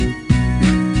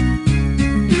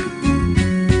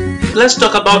let's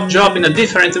talk about job in a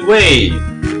different way.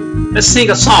 Let's sing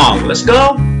a song. Let's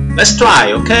go. Let's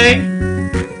try, okay?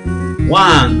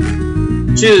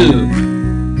 1,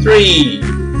 2, 3.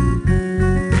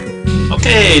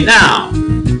 Okay, now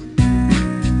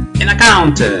an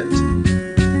accountant,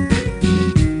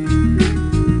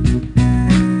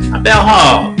 a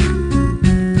bellhop.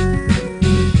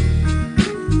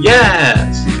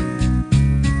 Yes,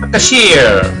 a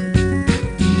cashier,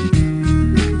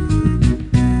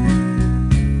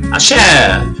 a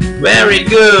chef. Very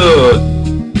good.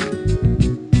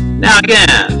 Now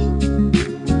again,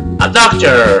 a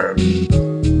doctor.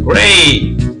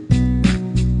 Great.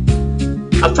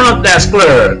 A front desk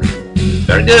clerk.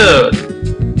 Very good.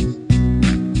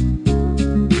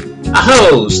 A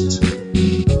host.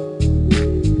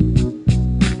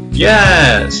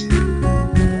 Yes.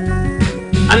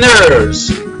 A nurse.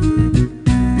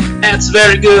 That's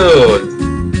very good.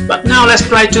 But now let's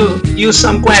try to use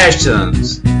some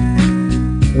questions.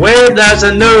 Where does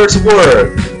a nurse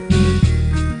work?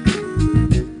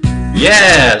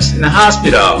 Yes, in a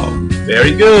hospital.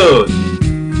 Very good.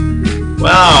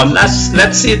 Well,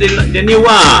 let's see the new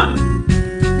one.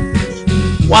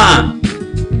 1,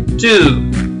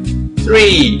 2,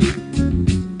 3.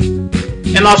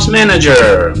 An office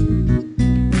manager.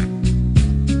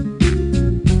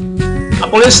 A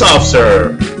police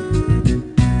officer.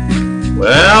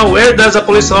 Well, where does a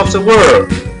police officer work?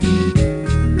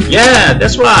 Yeah,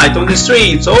 that's right, on the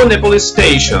streets, on the police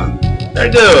station. Very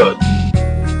good.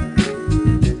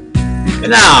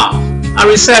 And now, a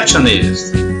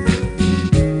receptionist.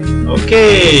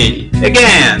 Okay,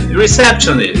 again,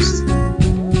 receptionist.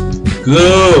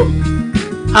 Good.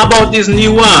 How about this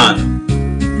new one?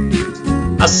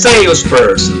 A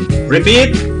salesperson.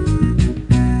 Repeat.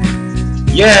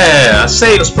 Yeah, a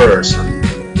salesperson.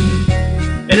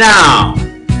 And now,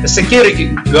 a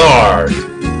security guard.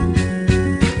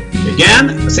 Again,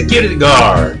 a security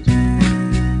guard.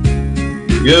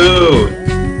 Good.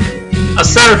 A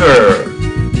server.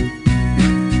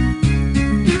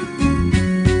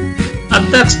 A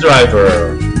taxi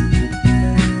driver.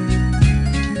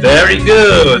 Very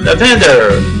good. A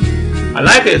vendor. I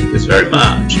like this very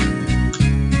much.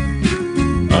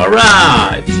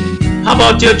 Alright. How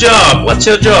about your job? What's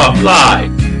your job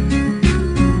like?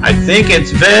 I think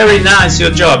it's very nice, your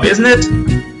job, isn't it?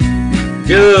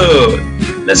 Good.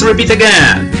 Let's repeat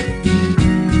again.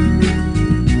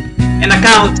 An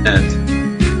accountant.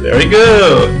 Very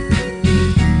good.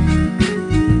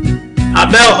 A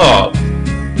bellhop.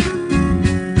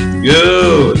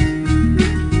 Good.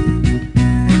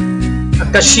 A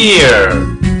cashier.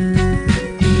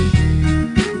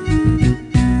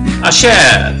 A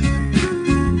chef.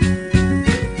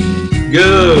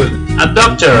 Good. A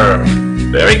doctor.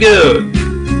 Very good.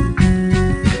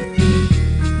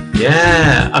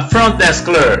 Yeah, a front desk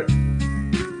clerk.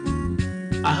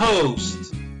 A host.